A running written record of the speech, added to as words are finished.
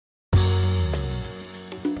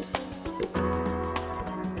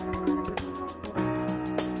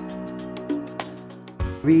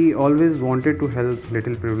We always wanted to help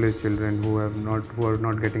little privileged children who are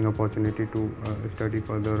not getting opportunity to study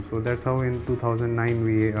further. So that's how in 2009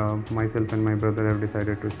 we myself and my brother have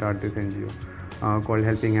decided to start this NGO called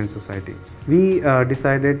Helping Hand Society. We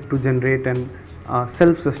decided to generate an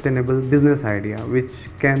self-sustainable business idea which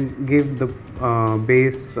can give the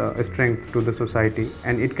base strength to the society,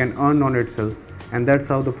 and it can earn on itself, and that's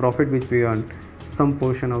how the profit which we earn, some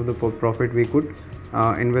portion of the profit we could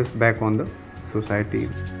invest back on the society.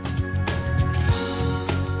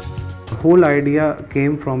 The whole idea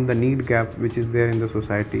came from the need gap which is there in the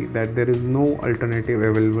society, that there is no alternative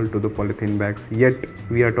available to the polythene bags, yet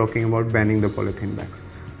we are talking about banning the polythene bags.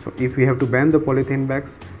 So if we have to ban the polythene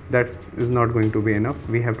bags, that is not going to be enough.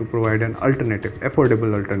 We have to provide an alternative,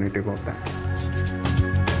 affordable alternative of that.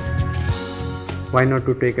 Why not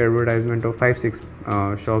to take advertisement of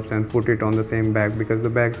 5-6 shops and put it on the same bag, because the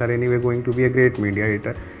bags are anyway going to be a great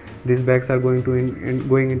media. These bags are going to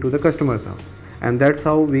going into the customer's house, and that's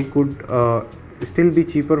how we could still be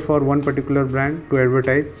cheaper for one particular brand to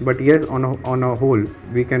advertise, but yes, on a whole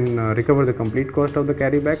we can recover the complete cost of the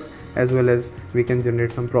carry bags, as well as we can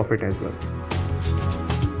generate some profit as well.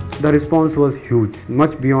 The response was huge,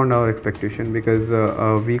 much beyond our expectation, because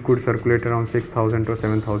we could circulate around 6,000 to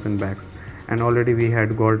 7,000 bags, and already we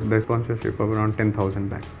had got the sponsorship of around 10,000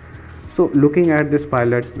 bags. So looking at this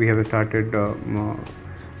pilot, we have started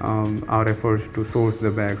our efforts to source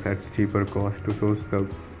the bags at cheaper cost, to source the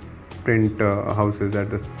print houses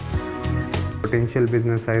at the potential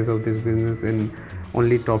business size of this business in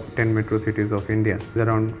only top 10 metro cities of India is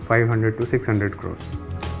around 500 to 600 crores.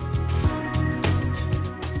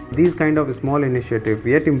 These kind of small initiative,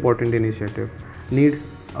 yet important initiative, needs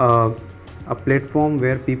a platform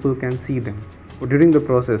where people can see them. During the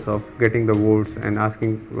process of getting the votes and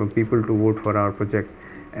asking people to vote for our project,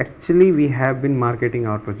 actually we have been marketing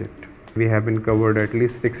our project. We have been covered at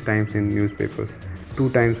least 6 times in newspapers, 2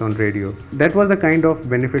 times on radio. That was the kind of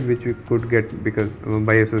benefit which we could get because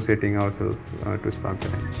by associating ourselves to Spark the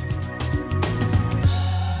Time.